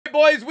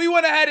Boys, we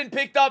went ahead and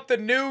picked up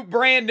the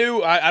brand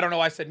new, I don't know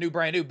why I said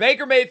brand new,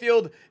 Baker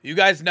Mayfield. You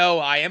guys know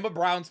I am a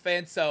Browns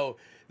fan, so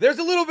there's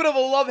a little bit of a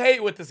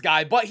love-hate with this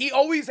guy, but he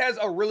always has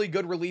a really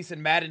good release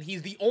in Madden.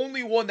 He's the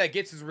only one that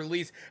gets his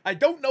release. I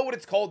don't know what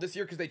it's called this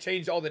year because they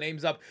changed all the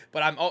names up,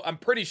 but I'm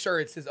pretty sure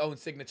it's his own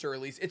signature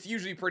release. It's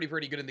usually pretty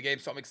good in the game,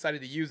 so I'm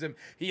excited to use him.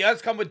 He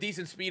does come with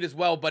decent speed as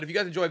well, but if you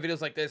guys enjoy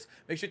videos like this,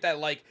 make sure to hit that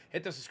like,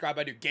 hit the subscribe.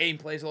 I do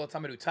gameplays all the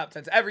time. I do top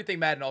 10s, everything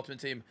Madden Ultimate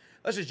Team.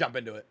 Let's just jump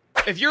into it.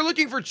 If you're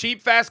looking for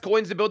cheap, fast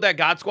coins to build that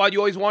God Squad you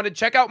always wanted,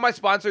 check out my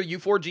sponsor,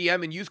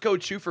 U4GM, and use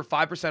code CHEW for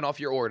 5% off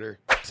your order.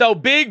 So,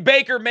 big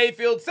Baker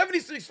Mayfield,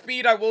 76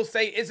 speed, I will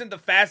say, isn't the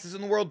fastest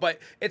in the world, but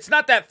it's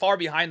not that far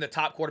behind the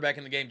top quarterback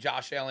in the game,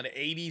 Josh Allen, at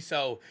 80,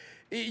 so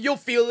you'll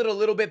feel it a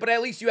little bit, but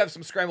at least you have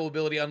some scramble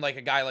ability, unlike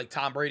a guy like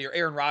Tom Brady or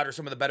Aaron Rodgers,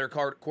 some of the better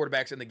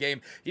quarterbacks in the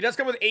game. He does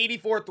come with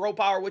 84 throw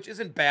power, which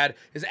isn't bad.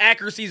 His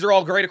accuracies are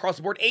all great across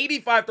the board.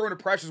 85 throwing to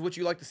pressures, which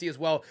you like to see as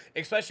well,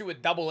 especially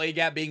with double A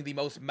gap being the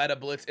most meta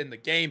blitz in the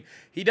game.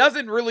 He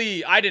doesn't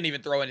really, I didn't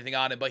even throw anything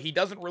on it, but he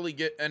doesn't really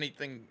get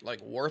anything like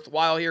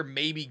worthwhile here.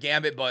 Maybe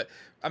Gambit, but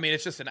I mean,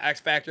 it's just an X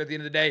factor at the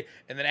end of the day.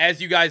 And then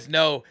as you guys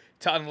know,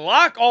 to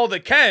unlock all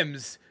the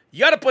chems, you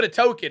got to put a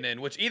token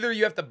in, which either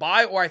you have to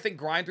buy or I think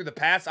grind through the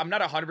pass. I'm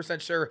not 100%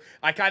 sure.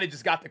 I kind of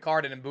just got the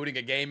card and I'm booting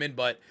a game in,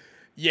 but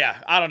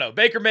yeah, I don't know.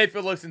 Baker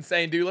Mayfield looks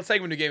insane, dude. Let's take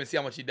him into a game and see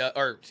how much he does,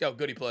 or see how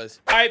good he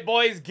plays. All right,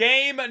 boys,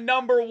 game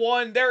number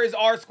 1. There is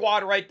our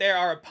squad right there,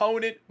 our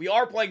opponent. We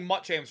are playing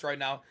Mutt Champs right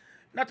now.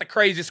 Not the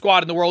craziest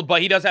squad in the world,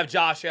 but he does have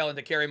Josh Allen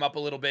to carry him up a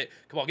little bit.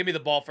 Come on, give me the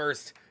ball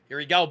first. Here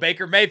we go,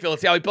 Baker Mayfield.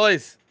 Let's see how he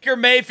plays. Baker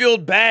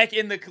Mayfield back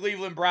in the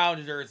Cleveland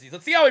Browns jerseys.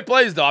 Let's see how he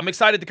plays, though. I'm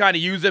excited to kind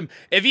of use him.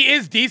 If he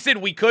is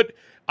decent, we could.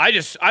 I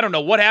don't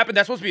know what happened.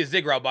 That's supposed to be a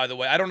zig route, by the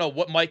way. I don't know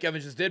what Mike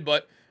Evans just did,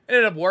 but it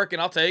ended up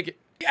working. I'll take it.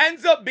 He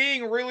ends up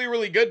being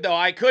really good, though.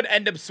 I could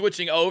end up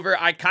switching over.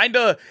 I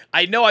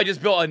know I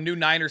just built a new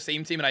Niners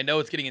theme team, and I know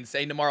it's getting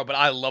insane tomorrow, but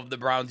I love the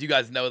Browns. You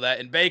guys know that.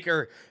 And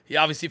Baker, he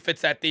obviously fits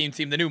that theme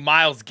team. The new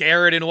Myles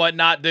Garrett and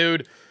whatnot,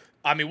 dude.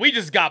 I mean, we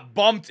just got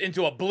bumped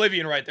into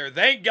oblivion right there.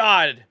 Thank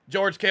God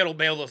George Kittle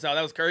bailed us out.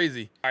 That was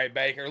crazy. All right,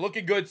 Baker,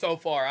 looking good so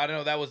far. I don't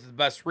know if that was the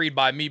best read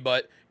by me,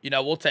 but, you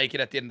know, we'll take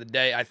it at the end of the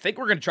day. I think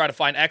we're going to try to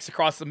find X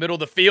across the middle of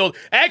the field.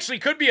 Actually,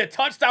 could be a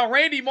touchdown.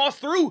 Randy Moss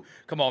through.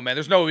 Come on, man.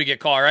 There's no way we get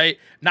caught, right?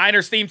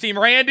 Niners theme team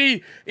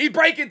Randy. He's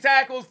breaking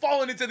tackles,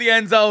 falling into the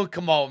end zone.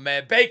 Come on,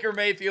 man. Baker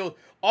Mayfield,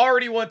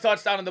 already 1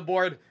 touchdown on the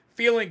board.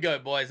 Feeling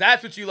good, boys.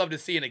 That's what you love to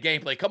see in a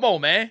gameplay. Come on,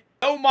 man.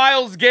 No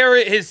Myles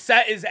Garrett. His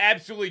set is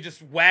absolutely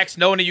just waxed.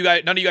 None of you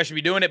guys should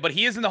be doing it, but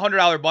he is in the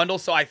 $100 bundle,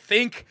 so I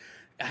think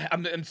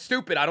I'm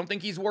stupid. I don't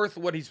think he's worth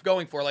what he's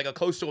going for, like a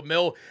close to $1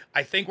 million.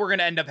 I think we're going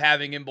to end up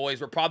having him,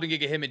 boys. We're probably going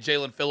to get him and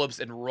Jalen Phillips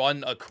and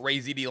run a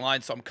crazy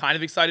D-line, so I'm kind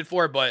of excited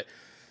for it, but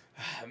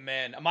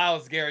man,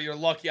 Myles Garrett, you're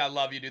lucky I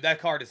love you, dude. That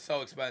card is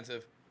so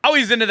expensive. Oh,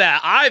 he's into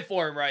that eye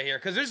for him right here.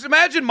 Because just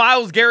imagine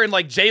Myles Garrett and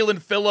like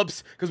Jalen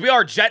Phillips. Because we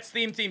are Jets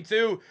theme team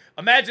too.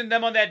 Imagine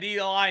them on that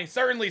D line.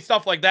 Certainly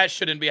stuff like that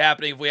shouldn't be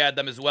happening if we had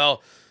them as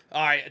well.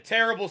 All right, a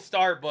terrible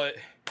start. But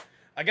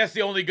I guess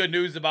the only good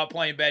news about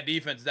playing bad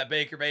defense is that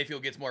Baker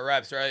Mayfield gets more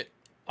reps, right?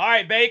 All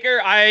right, Baker.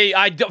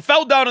 I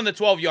fell down on the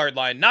 12-yard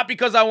line. Not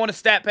because I want to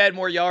stat pad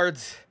more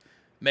yards.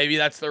 Maybe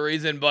that's the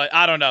reason. But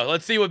I don't know.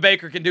 Let's see what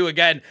Baker can do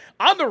again.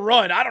 On the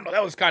run, I don't know.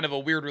 That was kind of a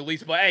weird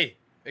release. But hey.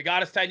 It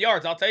got us 10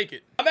 yards. I'll take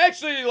it. I'm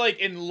actually, like,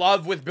 in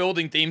love with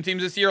building theme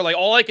teams this year. Like,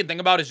 all I can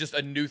think about is just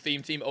a new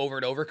theme team over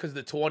and over because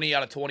the 20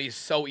 out of 20 is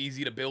so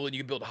easy to build, and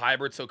you can build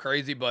hybrids so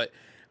crazy. But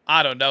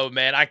I don't know,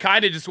 man. I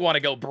kind of just want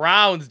to go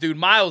Browns, dude.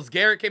 Myles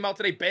Garrett came out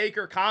today.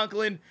 Baker,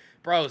 Conklin.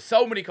 Bro,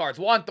 so many cards.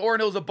 Juan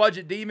Thornhill's a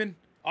budget demon.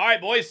 All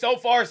right, boys. So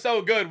far,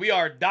 so good. We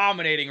are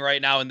dominating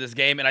right now in this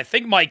game. And I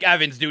think Mike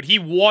Evans, dude, he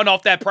won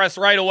off that press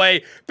right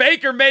away.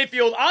 Baker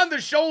Mayfield on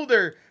the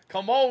shoulder.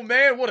 Come on,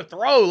 man. What a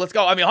throw. Let's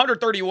go. I mean,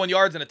 131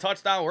 yards and a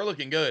touchdown. We're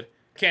looking good.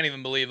 Can't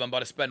even believe I'm about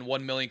to spend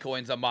 1 million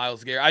coins on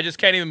Myles Garrett. I just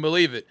can't even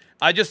believe it.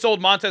 I just sold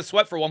Montez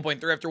Sweat for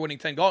 1.3 after winning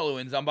 10 gauntlet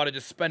wins. I'm about to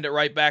just spend it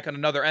right back on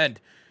another end.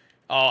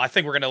 Oh, I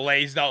think we're going to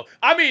laze, though.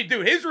 I mean,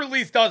 dude, his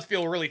release does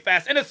feel really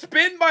fast. And a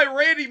spin by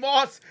Randy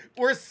Moss.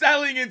 We're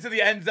selling into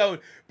the end zone.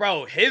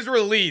 Bro, his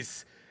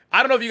release. I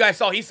don't know if you guys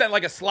saw. He sent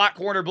like a slot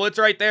corner blitz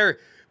right there.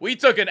 We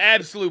took an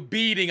absolute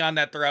beating on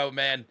that throw,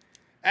 man.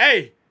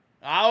 Hey.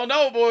 I don't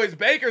know, boys.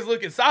 Baker's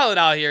looking solid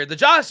out here. The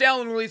Josh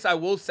Allen release, I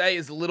will say,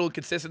 is a little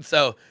consistent,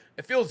 so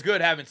it feels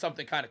good having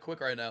something kind of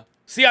quick right now.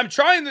 See, I'm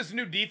trying this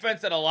new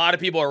defense that a lot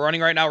of people are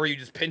running right now where you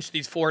just pinch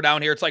these 4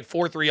 down here. It's like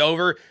 4-3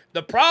 over.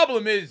 The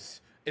problem is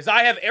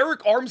I have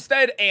Eric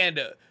Armstead and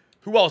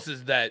who else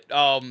is that?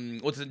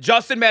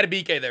 Justin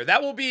Madubuike there.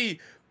 That will be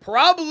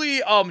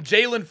probably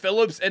Jalen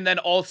Phillips, and then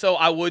also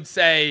I would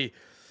say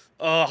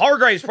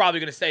Hargrave's probably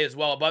going to stay as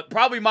well, but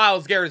probably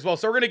Myles Garrett as well.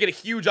 So we're going to get a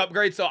huge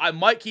upgrade, so I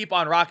might keep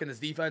on rocking this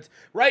defense.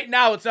 Right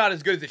now, it's not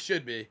as good as it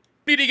should be.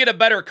 Need to get a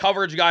better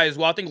coverage guy as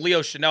well. I think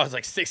Leo Chanel has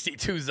like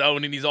 62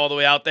 zone, and he's all the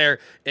way out there.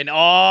 And,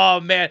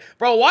 oh, man.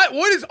 Bro, what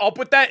is up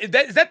with that?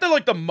 Is that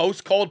the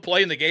most called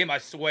play in the game? I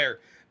swear.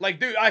 Like,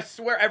 dude, I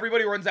swear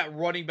everybody runs that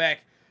running back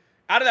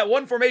out of that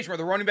one formation where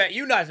the running back,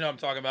 you guys know what I'm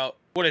talking about.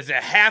 What is it?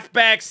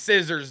 Halfback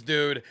scissors,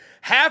 dude.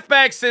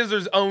 Halfback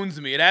scissors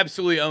owns me. It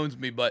absolutely owns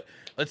me, but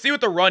let's see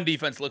what the run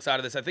defense looks out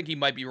of this. I think he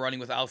might be running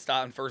with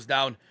Alstott on first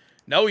down.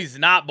 No, he's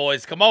not,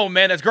 boys. Come on,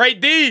 man. That's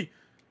great D.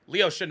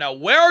 Leo Chanel,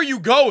 where are you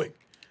going?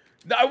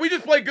 We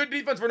just played good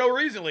defense for no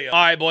reason, Leo.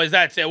 All right, boys,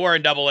 that's it. We're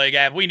in double A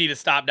gap. We need to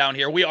stop down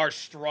here. We are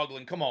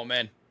struggling. Come on,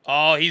 man.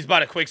 Oh, he's about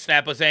to quick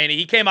snap us, ain't he?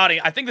 He came out.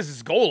 I think this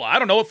is goal. I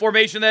don't know what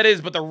formation that is,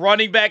 but the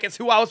running back is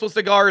who I was supposed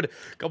to guard.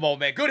 Come on,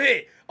 man. Good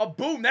hit. A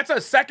boom. That's our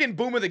second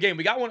boom of the game.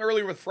 We got one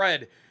earlier with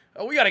Fred.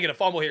 Oh, we got to get a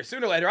fumble here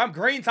sooner or later. I'm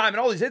green timing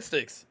all these hit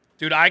sticks.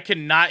 Dude, I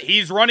cannot.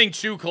 He's running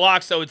 2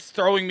 clock, so it's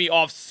throwing me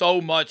off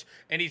so much.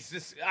 And he's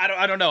just,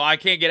 I don't know. I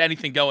can't get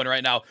anything going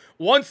right now.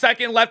 1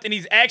 second left, and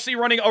he's actually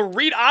running a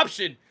read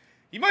option.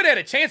 He might have had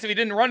a chance if he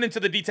didn't run into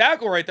the D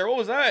tackle right there. What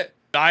was that?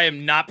 I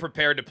am not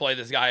prepared to play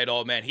this guy at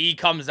all, man. He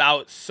comes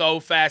out so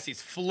fast.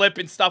 He's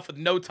flipping stuff with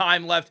no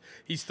time left.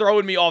 He's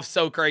throwing me off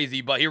so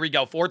crazy. But here we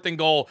go. 4th and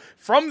goal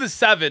from the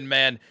 7,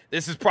 man.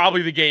 This is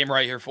probably the game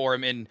right here for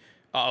him. And,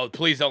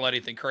 please don't let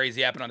anything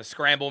crazy happen on a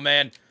scramble,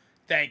 man.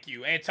 Thank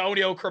you.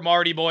 Antonio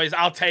Cromartie, boys.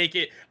 I'll take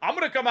it. I'm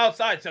going to come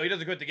outside so he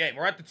doesn't quit the game.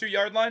 We're at the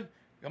 2-yard line.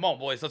 Come on,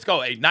 boys. Let's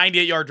go. A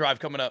 98-yard drive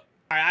coming up.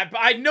 All right,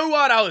 I knew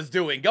what I was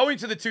doing. Going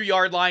to the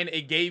 2-yard line,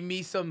 it gave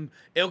me some...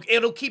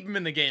 It'll keep him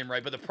in the game,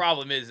 right? But the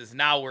problem is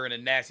now we're in a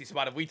nasty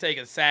spot. If we take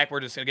a sack, we're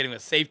just going to get him a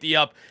safety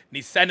up. And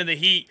he's sending the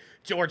heat.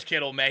 George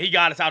Kittle, man. He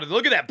got us out.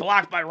 Look at that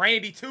block by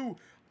Randy, too.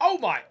 Oh,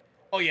 my.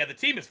 Oh, yeah, the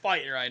team is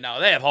fighting right now.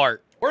 They have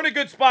heart. We're in a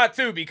good spot,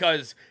 too,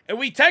 because and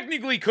we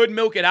technically could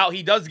milk it out.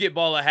 He does get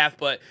ball at half,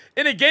 but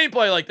in a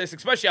gameplay like this,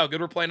 especially how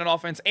good we're playing on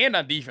offense and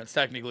on defense,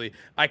 technically,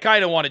 I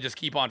kind of want to just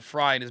keep on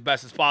frying as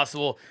best as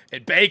possible.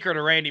 And Baker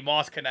to Randy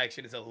Moss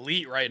connection is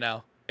elite right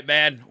now.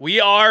 Man, we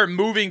are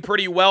moving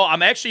pretty well.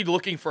 I'm actually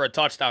looking for a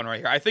touchdown right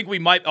here. I think we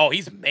might... Oh,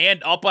 he's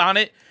manned up on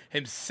it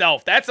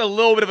himself. That's a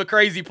little bit of a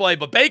crazy play,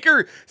 but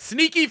Baker,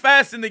 sneaky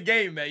fast in the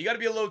game, man. You got to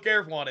be a little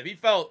careful on him. He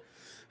felt...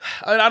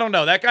 I don't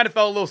know. That kind of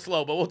felt a little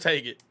slow, but we'll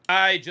take it.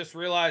 I just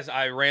realized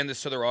I ran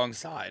this to the wrong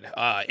side.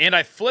 And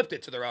I flipped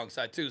it to the wrong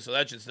side, too. So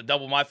that's just a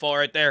double my fault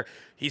right there.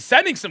 He's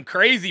sending some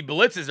crazy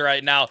blitzes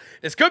right now.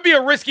 This could be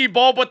a risky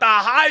ball, but the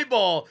high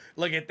ball.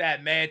 Look at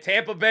that, man.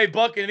 Tampa Bay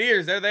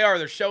Buccaneers. There they are.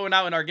 They're showing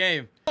out in our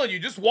game. You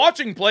just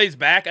watching plays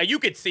back, you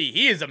could see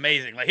he is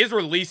amazing. Like, his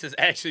release is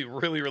actually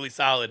really, really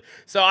solid.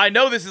 So I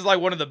know this is like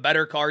one of the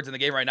better cards in the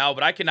game right now,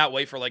 but I cannot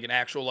wait for like an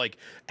actual like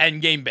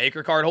end game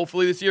Baker card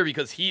hopefully this year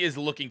because he is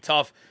looking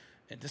tough.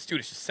 And this dude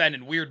is just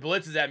sending weird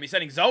blitzes at me,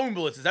 sending zone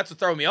blitzes. That's what's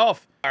throwing me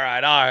off. All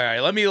right.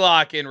 Let me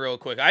lock in real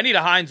quick. I need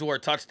a Hines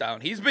Ward touchdown.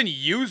 He's been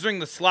using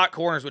the slot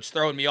corners, which is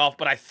throwing me off,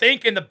 but I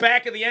think in the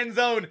back of the end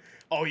zone.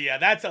 Oh, yeah,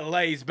 that's a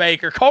laze,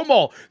 Baker. Come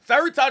on.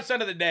 3rd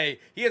touchdown of the day.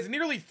 He has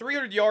nearly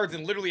 300 yards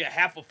and literally a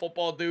half a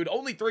football, dude.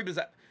 Only 3. Does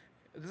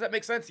that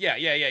make sense? Yeah.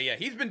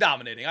 He's been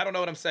dominating. I don't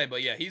know what I'm saying,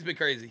 but yeah, he's been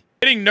crazy.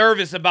 Getting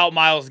nervous about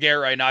Myles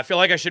Garrett right now. I feel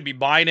like I should be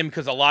buying him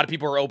because a lot of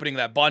people are opening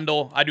that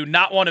bundle. I do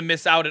not want to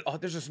miss out. Oh,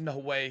 there's just no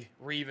way.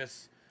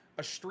 Revis.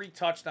 A streak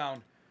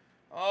touchdown.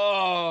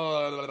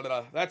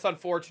 Oh, that's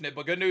unfortunate,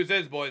 but good news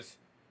is, boys.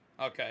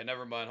 Okay,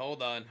 never mind.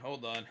 Hold on.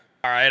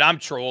 All right, I'm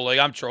trolling.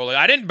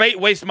 I didn't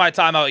waste my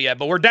time out yet,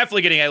 but we're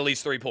definitely getting at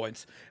least 3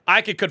 points.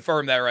 I could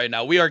confirm that right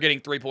now. We are getting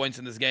 3 points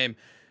in this game.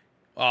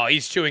 Oh,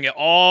 he's chewing it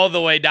all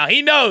the way down.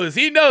 He knows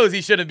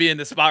he shouldn't be in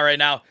this spot right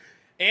now.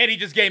 And he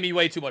just gave me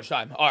way too much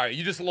time. All right,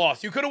 you just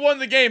lost. You could have won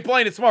the game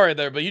playing it smart right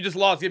there, but you just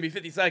lost. Give me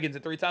 50 seconds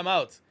and 3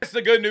 timeouts. That's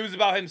the good news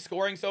about him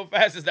scoring so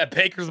fast is that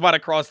Baker's about to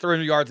cross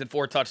 300 yards and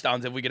 4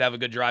 touchdowns if we could have a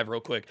good drive real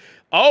quick.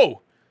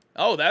 Oh,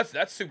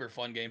 that's super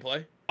fun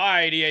gameplay. All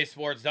right, EA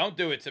Sports, don't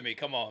do it to me.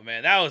 Come on,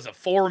 man. That was a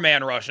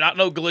 4-man rush. Not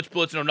no glitch,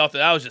 blitz, no nothing.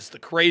 That was just the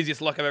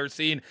craziest luck I've ever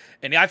seen.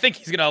 And I think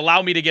he's going to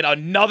allow me to get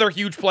another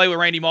huge play with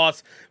Randy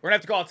Moss. We're going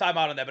to have to call a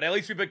timeout on that, but at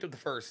least we picked up the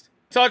first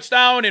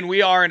touchdown, and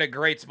we are in a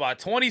great spot.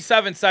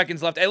 27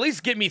 seconds left. At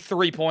least get me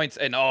 3 points.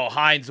 And, oh,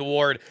 Hines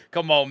Ward.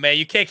 Come on, man.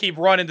 You can't keep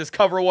running this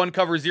cover 1,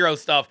 cover 0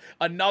 stuff.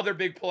 Another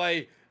big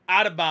play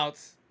out of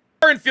bounds.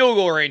 We're in field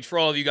goal range for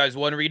all of you guys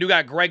wondering. We do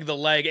got Greg the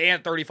leg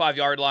and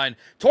 35-yard line.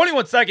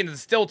 21 seconds and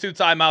still 2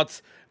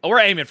 timeouts. We're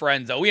aiming for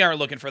Enzo. We aren't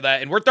looking for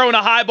that. And we're throwing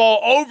a high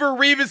ball over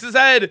Revis's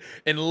head.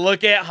 And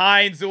look at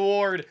Hines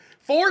Ward.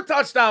 4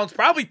 touchdowns,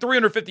 probably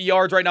 350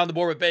 yards right now on the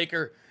board with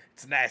Baker.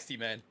 It's nasty,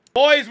 man.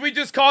 Boys, we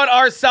just caught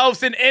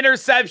ourselves an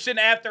interception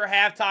after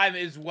halftime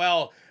as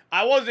well.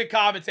 I wasn't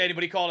commentating,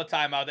 but he called a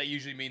timeout. That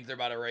usually means they're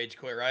about to rage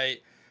quit,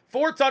 right?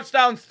 4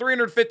 touchdowns,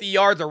 350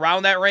 yards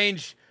around that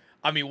range.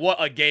 I mean,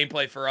 what a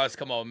gameplay for us.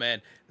 Come on,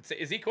 man.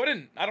 Is he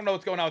quitting? I don't know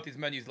what's going on with these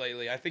menus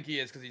lately. I think he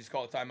is because he just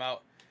called a timeout.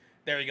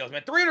 There he goes,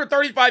 man.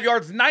 335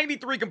 yards,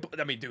 93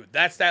 I mean, dude,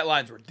 that stat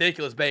line's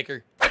ridiculous,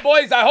 Baker. Hey,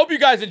 boys, I hope you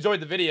guys enjoyed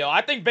the video.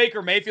 I think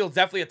Baker Mayfield's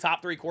definitely a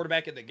top 3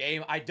 quarterback in the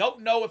game. I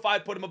don't know if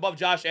I'd put him above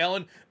Josh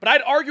Allen, but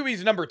I'd argue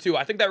he's number 2.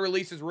 I think that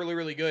release is really,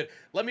 really good.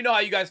 Let me know how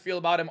you guys feel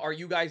about him. Are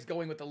you guys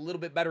going with a little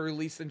bit better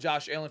release than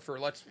Josh Allen for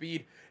less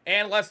speed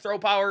and less throw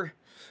power?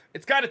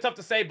 It's kind of tough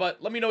to say,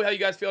 but let me know how you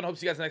guys feel, and hope to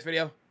see you guys in the next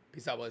video.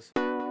 Peace out, boys.